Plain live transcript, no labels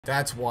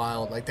That's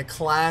wild. Like the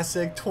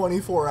classic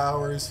 24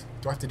 hours.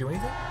 Do I have to do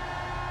anything?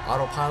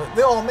 Autopilot.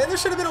 Oh man, there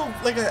should have been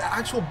like an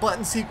actual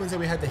button sequence that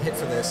we had to hit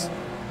for this.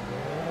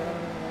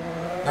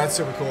 That's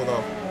super cool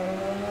though.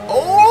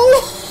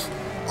 Oh!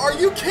 Are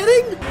you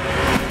kidding?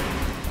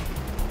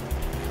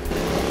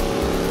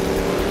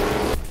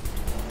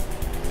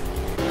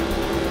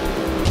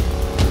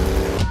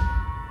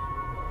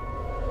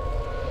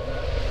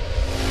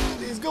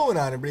 What's going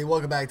on, everybody?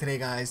 Welcome back today,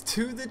 guys,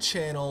 to the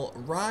channel.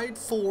 Ride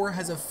 4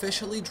 has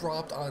officially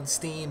dropped on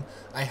Steam.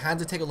 I had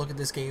to take a look at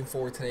this game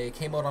for today. It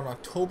came out on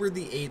October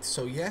the 8th,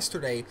 so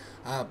yesterday,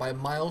 by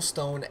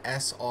Milestone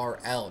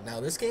SRL. Now,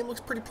 this game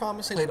looks pretty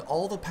promising. Played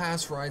all the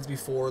past rides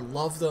before,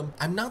 love them.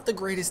 I'm not the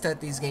greatest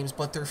at these games,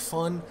 but they're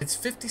fun. It's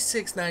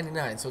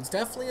 $56.99, so it's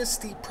definitely a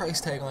steep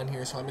price tag on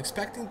here, so I'm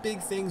expecting big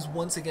things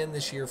once again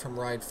this year from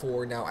Ride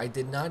 4. Now, I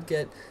did not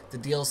get the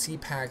DLC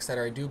packs that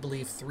are, I do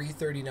believe,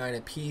 $3.39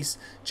 a piece.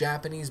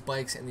 Japanese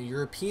bikes and the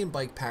European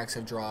bike packs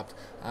have dropped,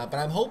 but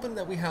I'm hoping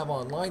that we have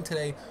online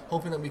today,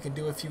 hoping that we can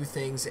do a few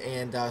things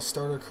and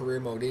start our career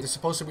mode. There's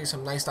supposed to be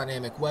some nice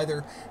dynamic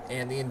weather,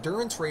 and the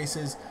endurance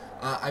races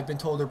I've been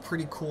told are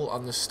pretty cool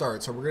on the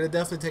start, so we're going to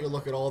definitely take a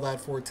look at all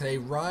that for today.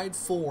 Ride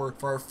 4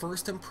 for our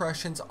first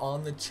impressions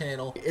on the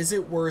channel. Is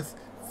it worth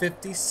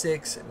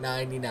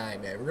 $56.99,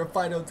 man? We're gonna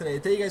find out today.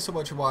 Thank you guys so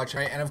much for watching.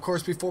 Right, and of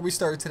course, before we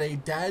start today,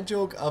 dad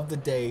joke of the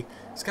day.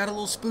 It's got a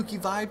little spooky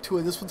vibe to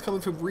it. This one's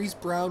coming from Reese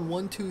Brown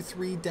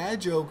 123.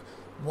 Dad joke: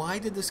 why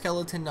did the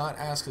skeleton not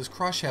ask his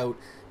crush out?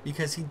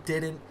 Because he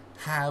didn't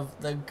have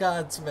the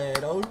guts,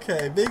 man.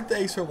 Okay, big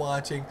thanks for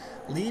watching.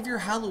 Leave your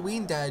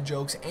Halloween dad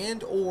jokes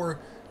and or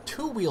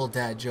two-wheel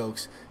dad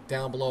jokes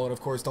down below, and of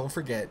course, don't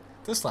forget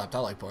to slap that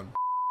like button.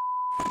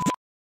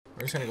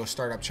 We're just gonna go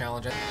startup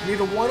challenge. I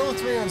need a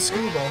 103 on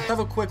scuba. Have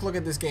a quick look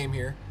at this game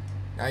here.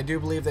 I do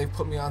believe they've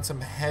put me on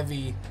some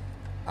heavy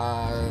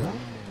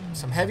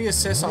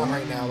assists on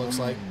right now. Looks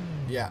like,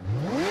 yeah.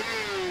 Ooh.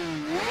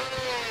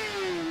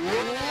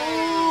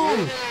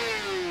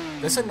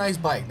 This is a nice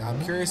bike. Now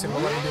I'm curious if it'll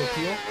let me do a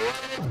peel.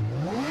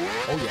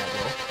 Oh yeah, it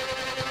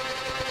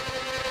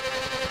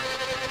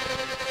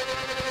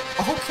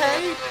will.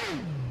 Okay.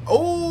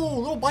 Oh,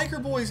 little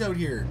biker boys out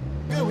here.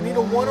 Good, we need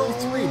a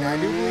 103. Now I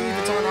do believe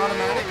it's on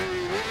automatic.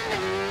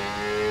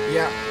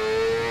 Yeah.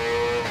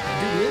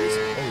 Do wheelies?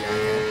 Oh yeah, I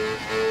can.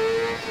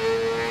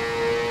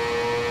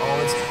 Oh,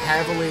 it's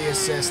heavily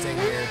assisting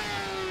here.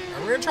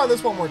 Right, we're gonna try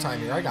this one more time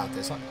here. I got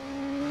this. I got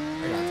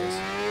this.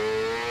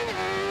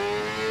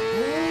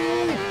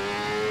 Ooh.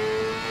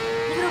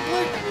 Look at our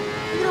brake.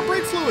 Look at our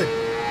brake fluid.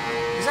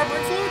 Is that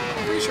brake fluid?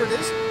 I'm pretty sure it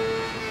is.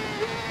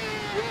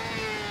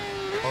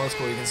 Oh, that's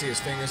cool. You can see his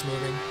fingers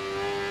moving.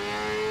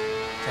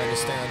 Trying to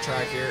stay on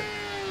track here.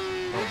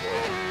 Oh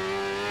boy.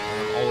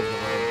 I'm all over the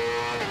road.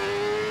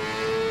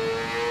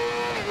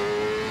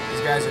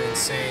 These guys are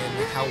insane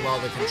how well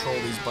they control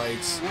these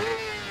bikes.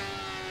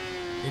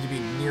 Need to be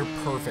near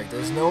perfect.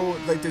 There's no,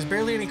 like, there's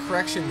barely any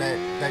correction that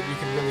you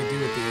can really do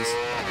with these.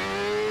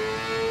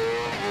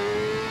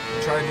 I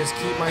try to just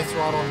keep my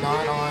throttle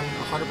not on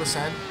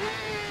 100%.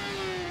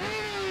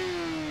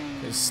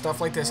 Because stuff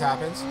like this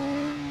happens.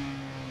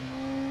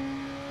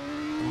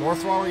 The more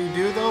throttle you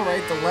do, though,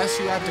 right, the less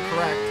you have to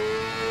correct.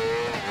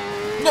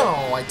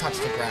 No, I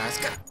touched the grass.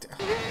 God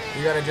damn.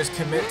 You gotta just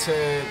commit to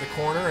the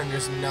corner and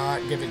just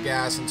not give it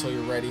gas until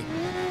you're ready.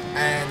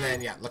 And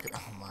then, yeah, look at,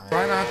 oh my.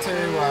 Try not to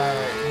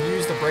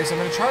use the brakes. I'm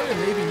gonna try to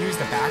maybe use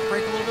the back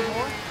brake a little bit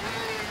more.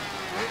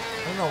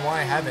 I don't know why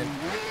I haven't.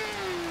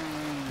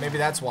 Maybe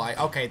that's why.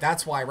 Okay,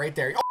 that's why right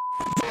there. Oh.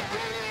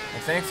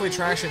 And thankfully,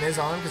 traction is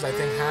on, because I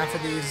think half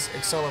of these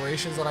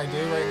accelerations that I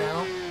do right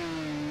now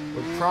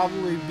would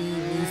probably be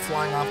me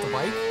flying off the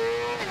bike.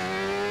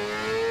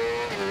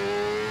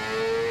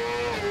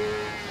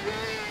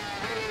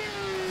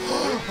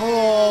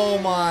 Oh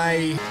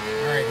my.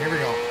 Alright, here we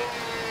go.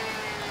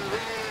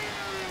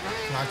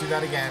 Not do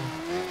that again.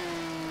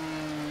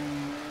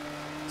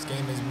 This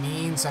game is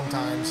mean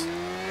sometimes.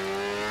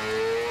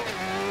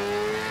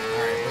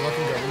 Alright, we're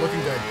looking good. We're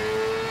looking good.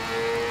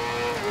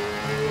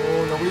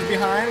 Oh, nobody's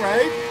behind,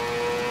 right?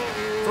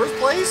 First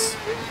place.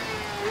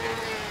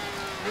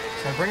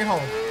 Just gotta bring it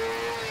home.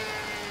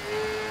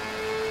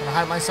 I'm gonna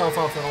hype myself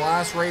up for the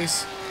last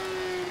race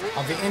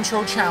of the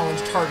intro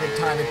challenge target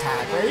time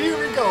attack. Right, here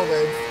we go,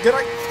 man. Did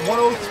I?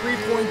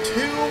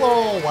 103.2.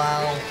 Oh,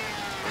 wow.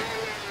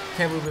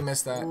 Can't believe we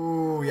missed that.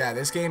 Ooh, yeah,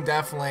 this game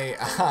definitely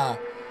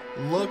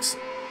looks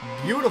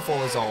beautiful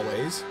as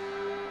always.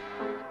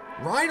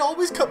 Ride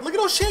always come. Look at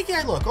how shaky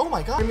I look. Oh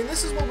my god. I mean,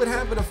 this is what would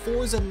happen if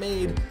Forza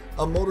made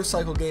a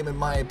motorcycle game, in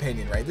my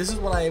opinion, right? This is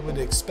what I would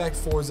expect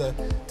Forza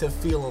to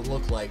feel and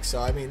look like.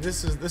 So, I mean,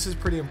 this is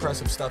pretty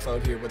impressive stuff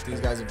out here, what these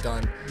guys have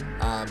done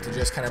to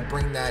just kind of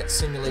bring that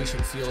simulation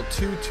feel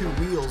to two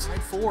wheels.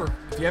 Ride 4.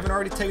 If you haven't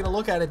already taken a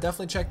look at it,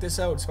 definitely check this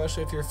out,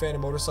 especially if you're a fan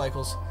of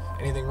motorcycles,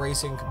 anything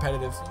racing,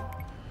 competitive.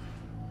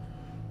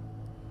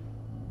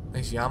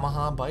 Nice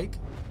Yamaha bike.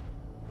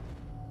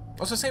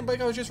 Oh, it's the same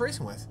bike I was just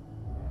racing with.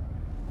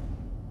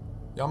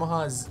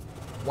 Yamaha's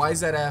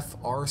YZF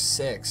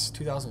R6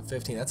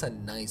 2015. That's a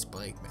nice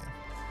bike, man.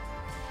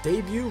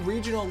 Debut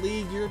Regional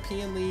League,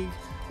 European League.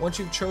 Once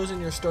you've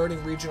chosen your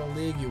starting regional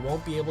league, you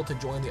won't be able to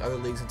join the other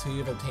leagues until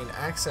you've obtained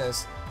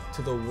access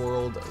to the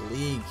World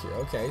League here.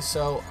 Okay,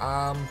 so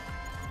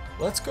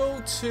let's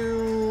go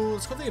to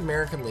the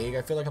American League.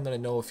 I feel like I'm gonna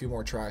know a few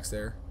more tracks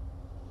there.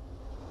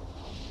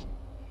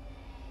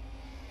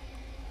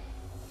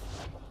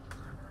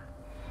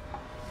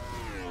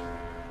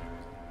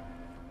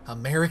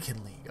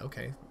 American League,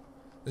 okay.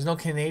 There's no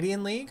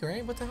Canadian League,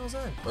 right? What the hell is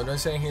that? What am I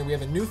saying here? We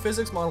have a new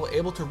physics model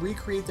able to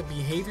recreate the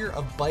behavior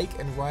of bike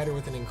and rider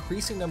with an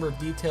increasing number of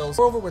details.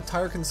 Moreover, with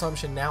tire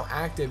consumption now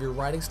active, your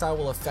riding style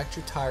will affect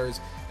your tires.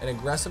 An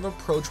aggressive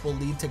approach will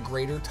lead to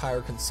greater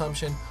tire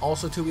consumption.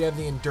 Also, too, we have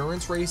the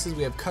endurance races.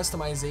 We have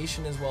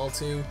customization as well,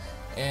 too.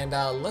 And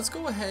let's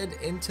go ahead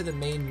into the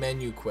main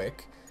menu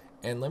quick.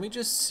 And let me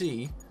just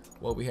see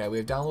what we have. We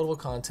have downloadable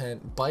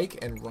content,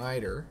 bike and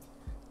rider,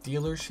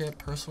 dealership,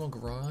 personal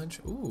garage.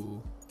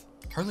 Ooh.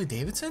 Harley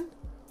Davidson?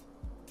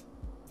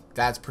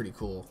 That's pretty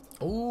cool.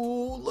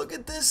 Oh, look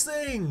at this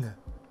thing.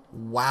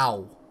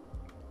 Wow.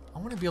 I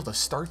want to be able to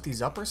start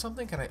these up or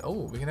something. Can I?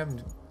 Oh, we can have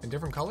them in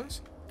different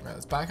colors? All right,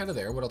 let's back out of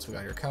there. What else we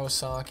got here?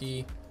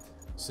 Kawasaki,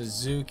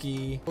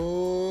 Suzuki.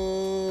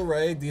 Oh,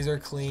 right. These are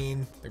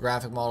clean. The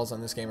graphic models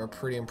on this game are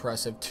pretty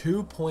impressive.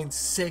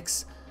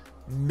 $2.6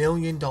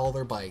 million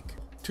bike.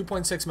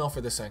 2.6 mil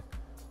for this thing.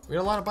 We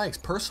got a lot of bikes.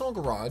 Personal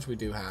garage we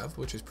do have,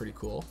 which is pretty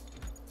cool.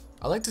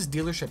 I like this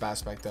dealership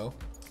aspect though.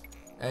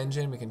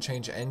 Engine, we can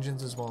change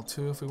engines as well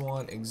too if we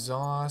want.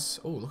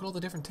 Exhaust. Oh, look at all the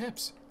different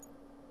tips.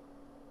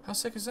 How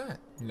sick is that?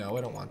 No,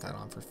 I don't want that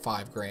on for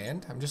 $5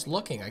 grand. I'm just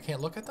looking. I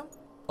can't look at them.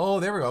 Oh,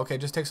 there we go. Okay,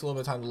 just takes a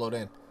little bit of time to load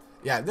in.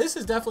 Yeah, this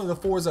is definitely the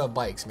Forza of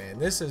bikes, man.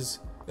 This is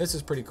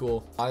pretty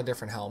cool. A lot of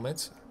different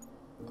helmets.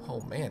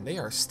 Oh man, they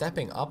are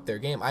stepping up their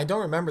game. I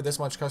don't remember this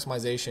much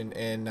customization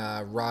in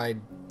Ride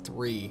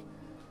 3.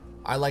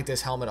 I like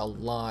this helmet a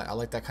lot. I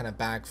like that kind of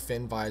back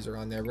fin visor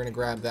on there. We're gonna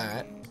grab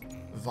that.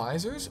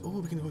 Visors?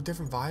 Ooh, we can go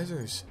different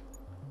visors.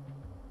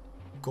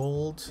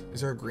 Gold.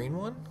 Is there a green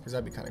one? Because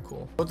that'd be kind of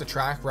cool. Put the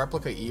track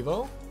replica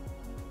Evo.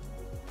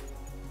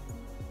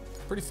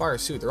 Pretty fire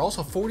suit. They're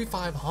also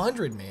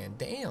 4,500, man.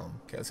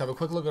 Damn. Okay, let's have a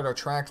quick look at our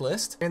track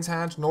list. Brands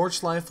Hatch,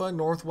 Nordschleife,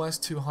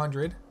 Northwest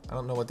 200. I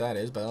don't know what that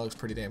is, but that looks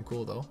pretty damn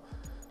cool though.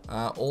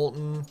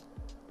 Olton.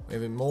 We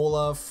have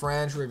Imola,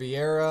 French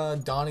Riviera,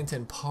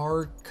 Donington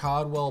Park,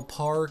 Codwell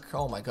Park.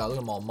 Oh my god, look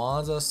at them all.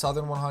 Monza,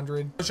 Southern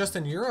 100. It's just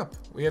in Europe.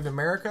 We have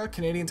America,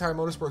 Canadian Tire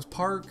Motorsports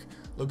Park,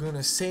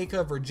 Laguna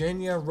Seca,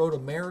 Virginia, Road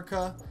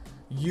America,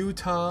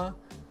 Utah,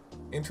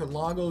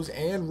 Interlagos,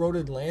 and Road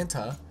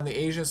Atlanta. On the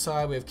Asia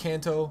side, we have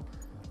Kanto,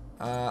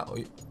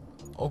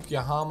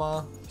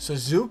 Yokohama,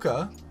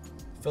 Suzuka,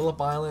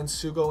 Phillip Island,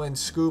 Sugo, and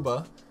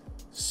Scuba.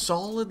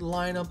 Solid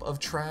lineup of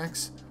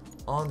tracks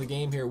on the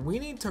game here. We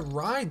need to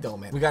ride though,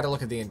 man. We got to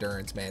look at the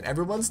endurance, man.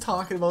 Everyone's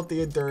talking about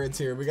the endurance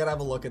here. We got to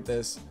have a look at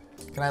this.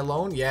 Can I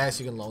loan?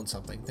 Yes, you can loan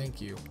something. Thank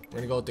you. We're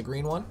gonna go with the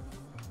green one.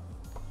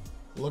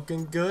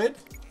 Looking good.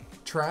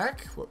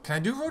 Track. Can I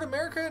do Road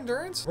America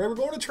endurance? Right, we're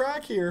going to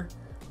track here.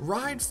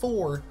 Ride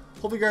 4.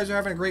 Hope you guys are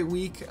having a great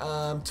week.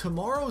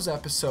 Tomorrow's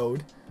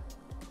episode,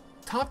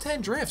 Top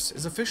 10 Drifts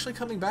is officially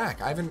coming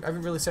back. I haven't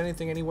really said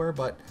anything anywhere,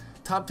 but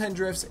Top 10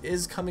 Drifts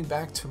is coming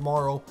back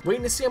tomorrow.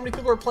 Waiting to see how many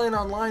people are playing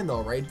online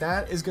though, right?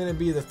 That is going to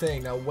be the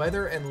thing. Now,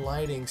 weather and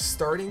lighting,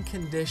 starting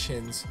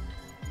conditions,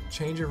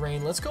 change of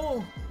rain. Let's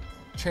go.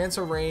 Chance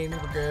of rain.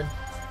 We're good.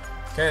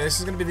 Okay, this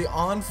is going to be the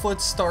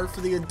on-foot start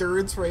for the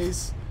endurance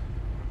race.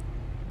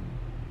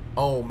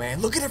 Oh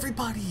man, look at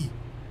everybody.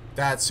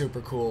 That's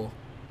super cool.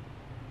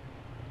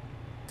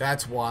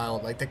 That's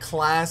wild. Like the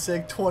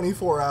classic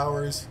 24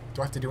 hours.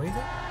 Do I have to do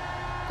anything?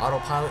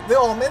 Autopilot.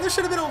 Oh man, there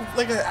should have been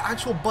like an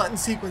actual button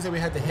sequence that we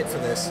had to hit for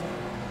this.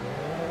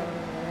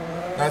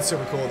 That's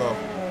super cool though.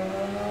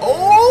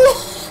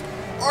 Oh!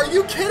 Are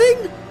you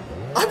kidding?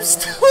 I'm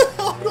still in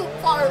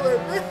autopilot,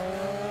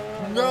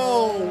 man.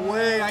 No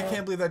way. I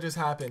can't believe that just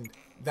happened.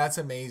 That's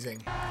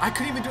amazing. I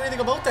couldn't even do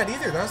anything about that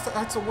either.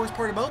 That's the worst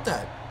part about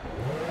that.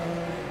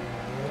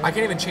 I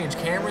can't even change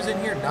cameras in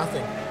here.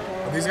 Nothing.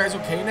 Are these guys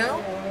okay now?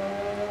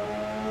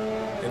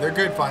 Yeah, they're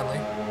good finally.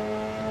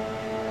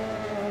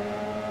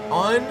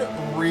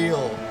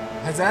 Unreal.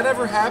 Has that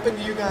ever happened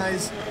to you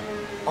guys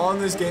on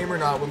this game or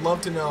not? Would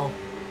love to know.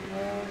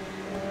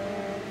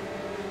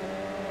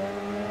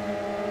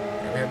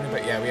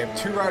 Yeah, we have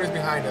 2 riders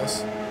behind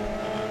us.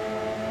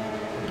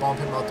 Bump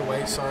him out the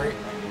way, sorry.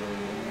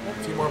 A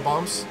few more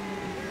bumps.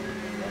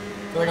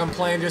 I feel like I'm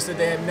playing just a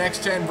damn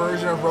next-gen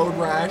version of Road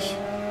Rash.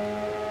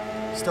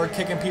 Start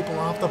kicking people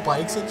off the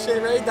bikes and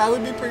shit, right? That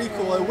would be pretty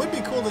cool. It would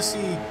be cool to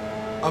see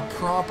a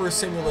proper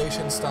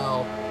simulation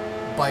style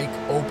bike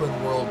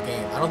open world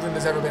game. I don't think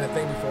there's ever been a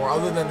thing before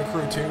other than the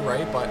Crew 2,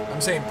 right? But I'm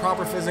saying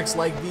proper physics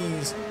like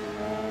these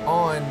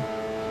on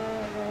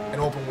an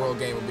open world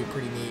game would be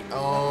pretty neat.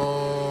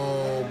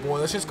 Oh boy,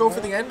 let's just go for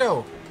the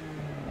endo.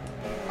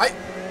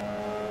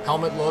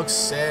 Helmet looks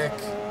sick.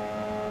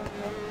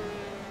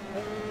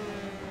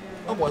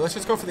 Oh boy, let's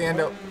just go for the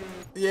endo.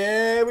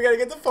 Yeah, we gotta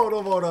get the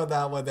photo vote on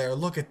that one there.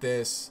 Look at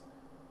this.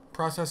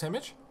 Process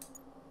image.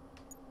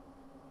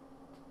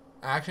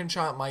 Action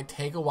shot might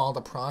take a while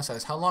to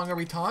process. How long are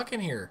we talking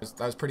here?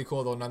 That was pretty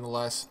cool though,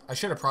 nonetheless. I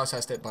should have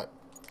processed it, but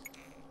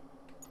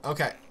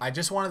okay. I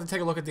just wanted to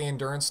take a look at the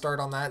endurance start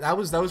on that. That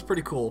was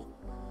pretty cool.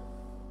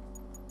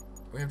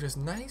 We have just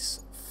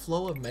nice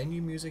flow of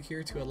menu music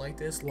here too. I like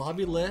this.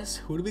 Lobby list.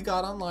 Who do we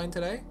got online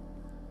today?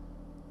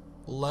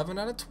 11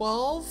 out of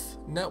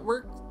 12.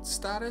 Network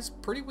status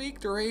pretty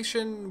weak.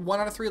 Duration 1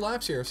 out of 3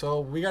 laps here.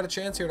 So we got a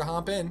chance here to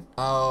hop in.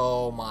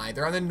 Oh my,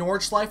 they're on the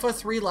Nordschleife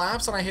 3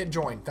 laps and I hit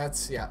join.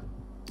 That's, yeah,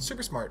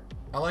 super smart.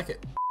 I like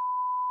it.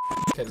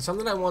 Okay, there's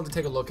something I wanted to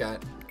take a look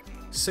at.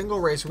 Single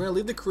race. We're going to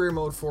leave the career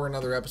mode for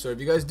another episode. If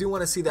you guys do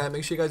want to see that,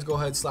 make sure you guys go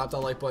ahead, slap that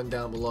like button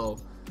down below.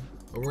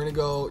 But we're going to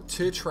go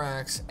to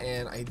tracks,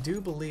 and I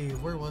do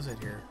believe, where was it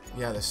here?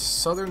 Yeah, the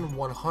Southern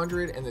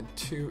 100 and the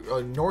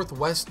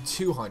Northwest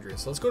 200.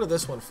 So let's go to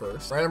this one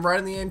first. All right, I'm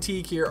riding the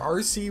Antique here,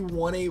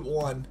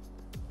 RC181.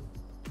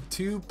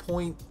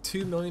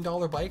 $2.2 million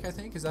bike, I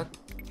think. Is that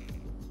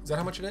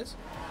how much it is?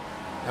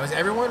 Now, is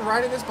everyone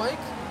riding this bike?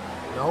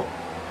 No.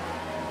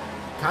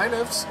 Kind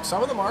of.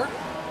 Some of them are.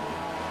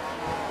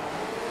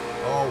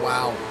 Oh,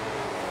 wow.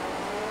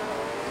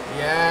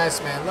 Yes,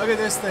 man. Look at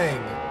this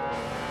thing.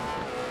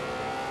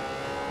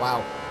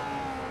 Wow.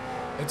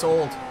 It's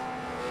old.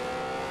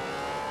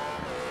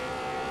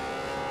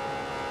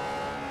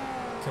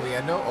 Can we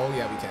endo? Oh,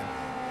 yeah, we can.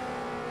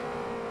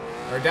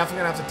 We're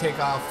definitely going to have to take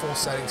off full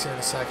settings here in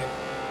a second.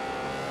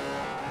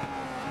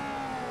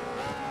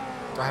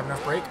 Do I have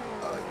enough brake?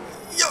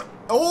 Yeah.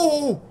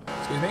 Oh!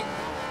 Excuse me.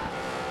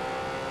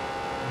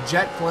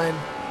 Jet Glen.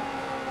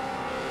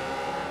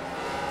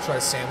 Try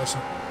to sandwich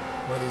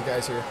one of these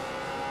guys here.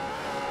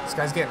 This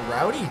guy's getting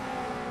rowdy.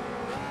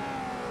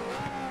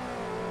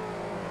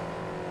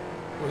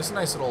 Oh, this is a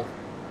nice little...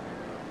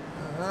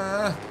 come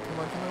on,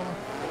 come on.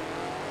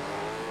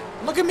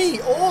 Look at me!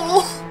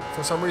 Oh!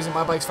 For some reason,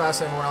 my bike's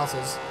faster than everyone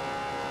else's.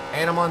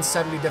 And I'm on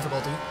 70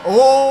 difficulty.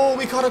 Oh,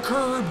 we caught a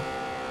curb!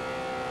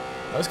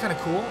 That was kind of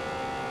cool.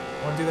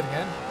 Want to do that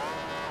again?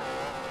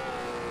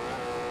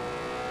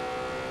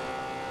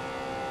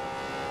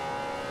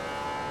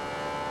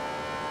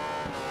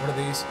 What are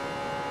these?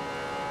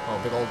 Oh,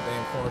 big old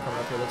damn corner coming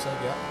up here, looks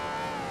like, yeah.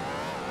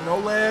 No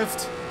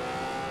lift!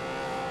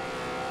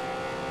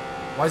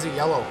 Why is it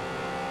yellow?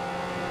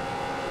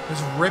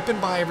 It's ripping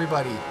by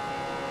everybody.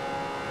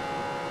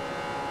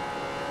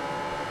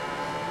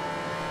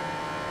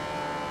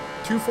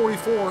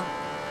 $244.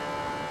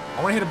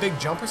 I want to hit a big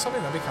jump or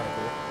something. That'd be kind of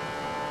cool.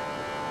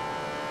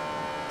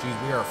 Geez,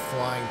 we are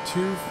flying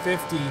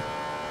 250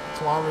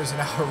 kilometers an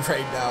hour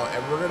right now,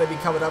 and we're going to be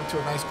coming up to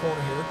a nice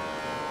corner here.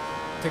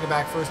 Taking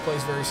back first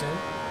place very soon.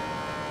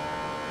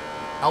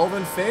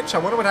 Alvin Finch. I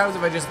wonder what happens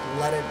if I just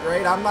let it,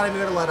 right? I'm not even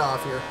going to let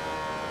off here.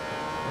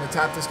 I'm going to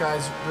tap this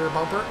guy's rear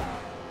bumper.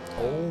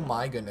 Oh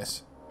my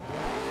goodness.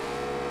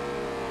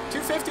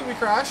 250 we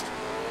crashed.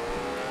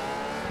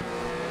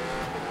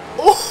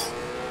 Oh!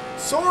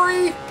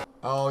 Sorry!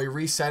 Oh, he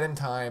reset in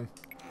time.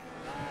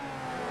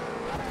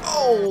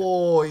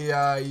 Oh,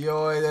 yeah,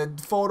 yo, the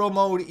photo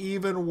mode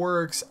even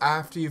works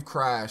after you've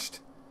crashed.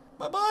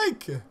 My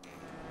bike!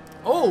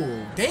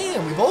 Oh,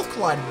 damn, we both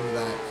collided into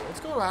that. So let's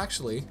go,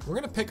 actually. We're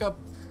going to pick up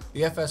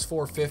the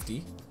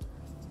FS450,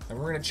 and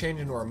we're going to change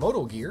into our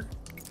moto gear.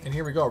 And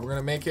here we go. We're going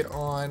to make it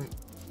on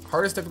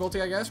hardest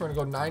difficulty, I guess. We're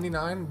going to go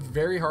 99,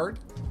 very hard.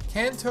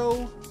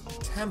 Kanto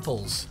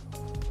Temples.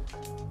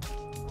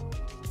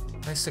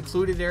 Nice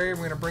secluded area.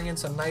 We're going to bring in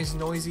some nice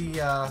noisy,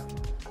 right?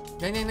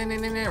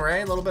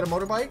 A little bit of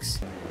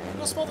motorbikes. Look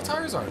how small the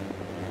tires are.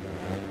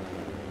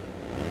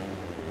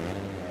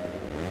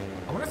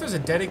 I wonder if there's a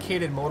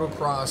dedicated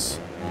motocross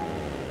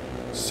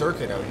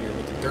circuit out here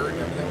with the dirt and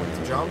everything, with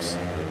the jumps.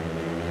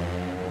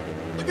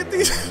 Look at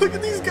these, look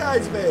at these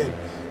guys, man.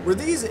 Were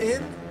these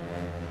in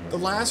the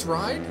last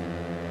ride?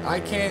 I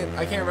can't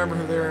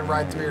remember if they're in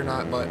ride 3 or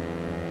not, but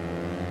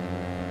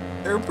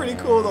they're pretty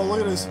cool though.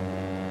 Look at this.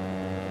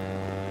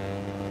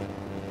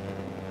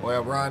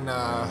 Well, we're on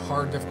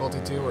hard difficulty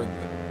too, or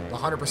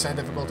 100%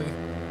 difficulty.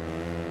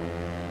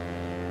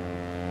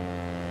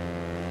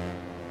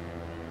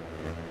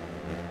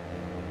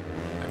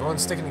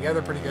 Everyone's sticking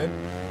together pretty good.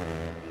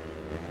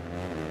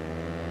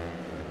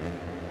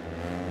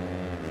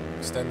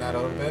 Extend that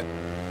out a bit.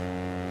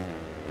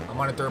 I'm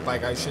on a dirt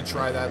bike. I should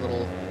try that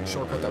little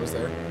shortcut that was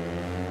there.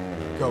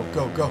 Go,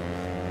 go, go.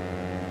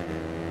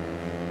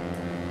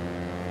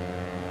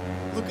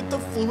 Look at the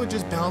fluid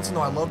just bouncing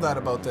though. I love that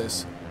about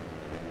this.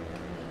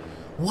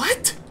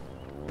 What?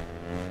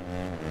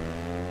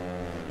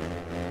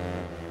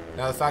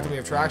 Now the fact that we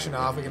have traction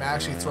off, we can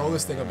actually throw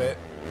this thing a bit.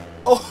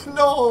 Oh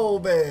no,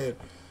 man.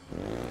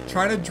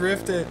 Trying to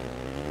drift it.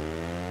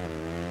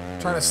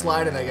 Trying to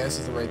slide it, I guess,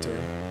 is the right term.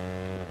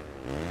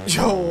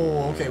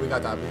 Yo, okay, we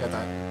got that, we got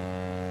that.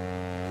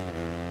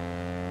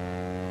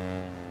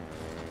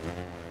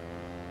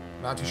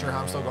 Not too sure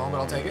how I'm still going, but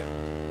I'll take it.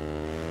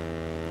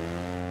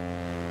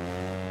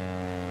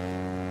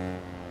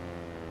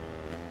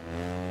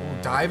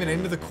 Ooh, diving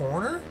into the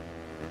corner?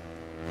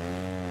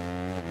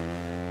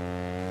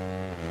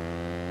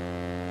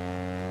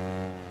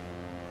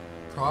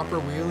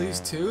 Proper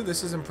wheelies too.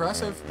 This is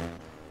impressive.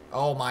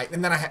 Oh my,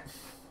 and then I had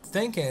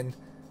thinking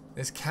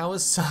this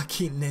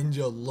Kawasaki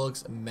Ninja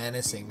looks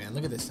menacing, man.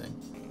 Look at this thing.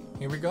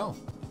 Here we go.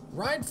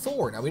 Ride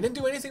 4. Now we didn't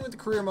do anything with the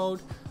career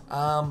mode,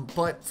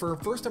 but for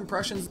first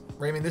impressions,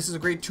 right, I mean, this is a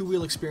great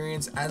two-wheel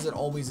experience, as it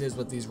always is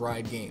with these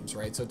ride games,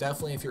 right? So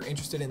definitely, if you're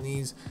interested in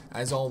these,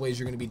 as always,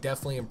 you're going to be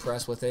definitely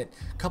impressed with it.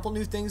 Couple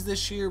new things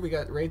this year. We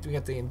got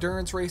the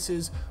endurance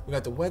races. We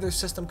got the weather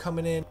system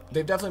coming in.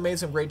 They've definitely made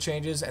some great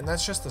changes, and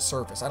that's just the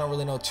surface. I don't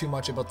really know too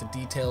much about the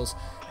details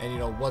and, you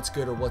know, what's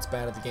good or what's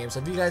bad at the game.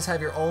 So if you guys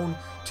have your own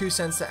 2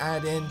 cents to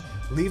add in,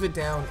 leave it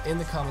down in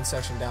the comment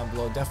section down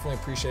below. Definitely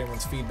appreciate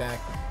everyone's feedback,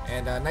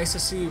 and nice to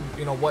see,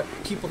 you know, what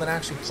people that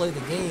actually play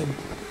the game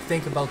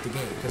think about the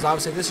game, because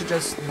obviously this is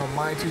just, you know,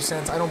 my 2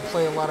 cents. I don't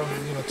play a lot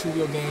of, you know,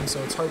 two-wheel games,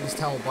 so it's hard to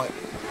tell, but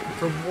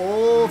from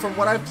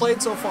what I've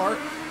played so far,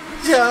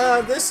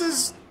 yeah,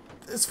 it's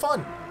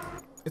fun.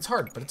 It's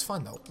hard, but it's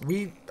fun though.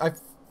 I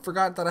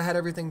forgot that I had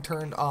everything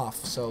turned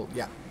off, so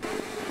yeah.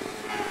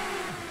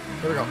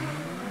 Here we go.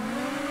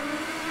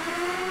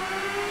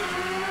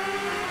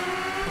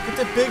 Look at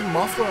the big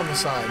muffler on the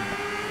side.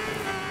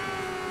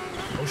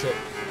 Oh shit.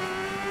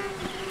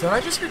 Did I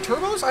just hear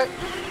turbos?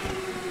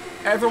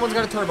 Everyone's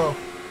got a turbo.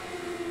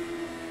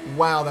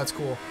 Wow, that's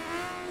cool.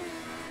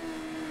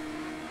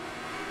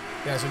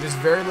 Yeah, so just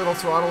very little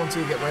throttle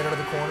until you get right out of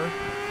the corner.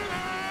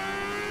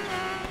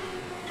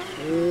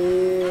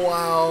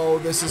 Wow,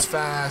 this is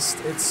fast.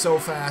 It's so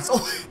fast.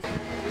 Oh,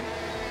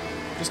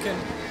 just kidding.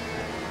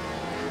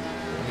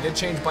 We did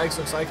change bikes,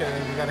 looks like.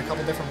 We got a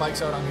couple different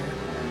bikes out on here.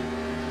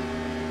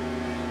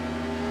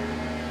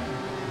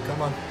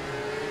 Come on.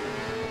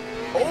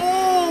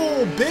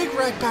 Oh, big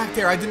wreck back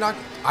there.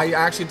 I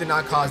actually did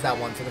not cause that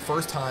one for the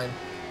first time.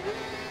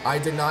 I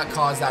did not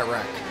cause that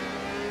wreck.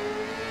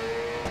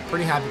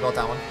 Pretty happy about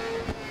that one.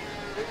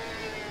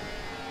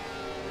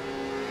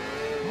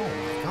 Oh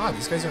my god,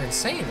 these guys are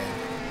insane, man.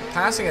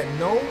 Passing at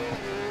no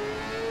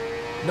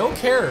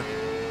care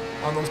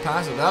on those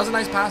passes. That was a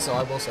nice pass, though,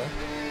 I will say.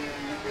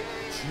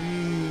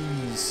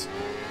 Jeez.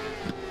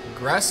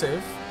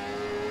 Aggressive.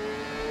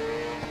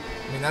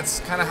 I mean, that's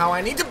kind of how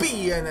I need to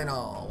be, and then,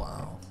 oh,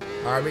 wow.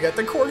 Alright, we got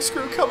the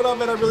corkscrew coming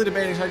up, and I'm really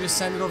debating, should I just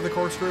send it over the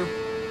corkscrew?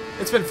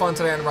 It's been fun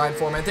today on Ride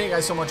 4, man. Thank you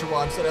guys so much for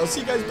watching today. I'll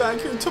see you guys back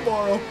here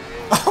tomorrow.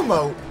 I'm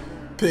out.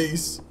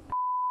 Peace.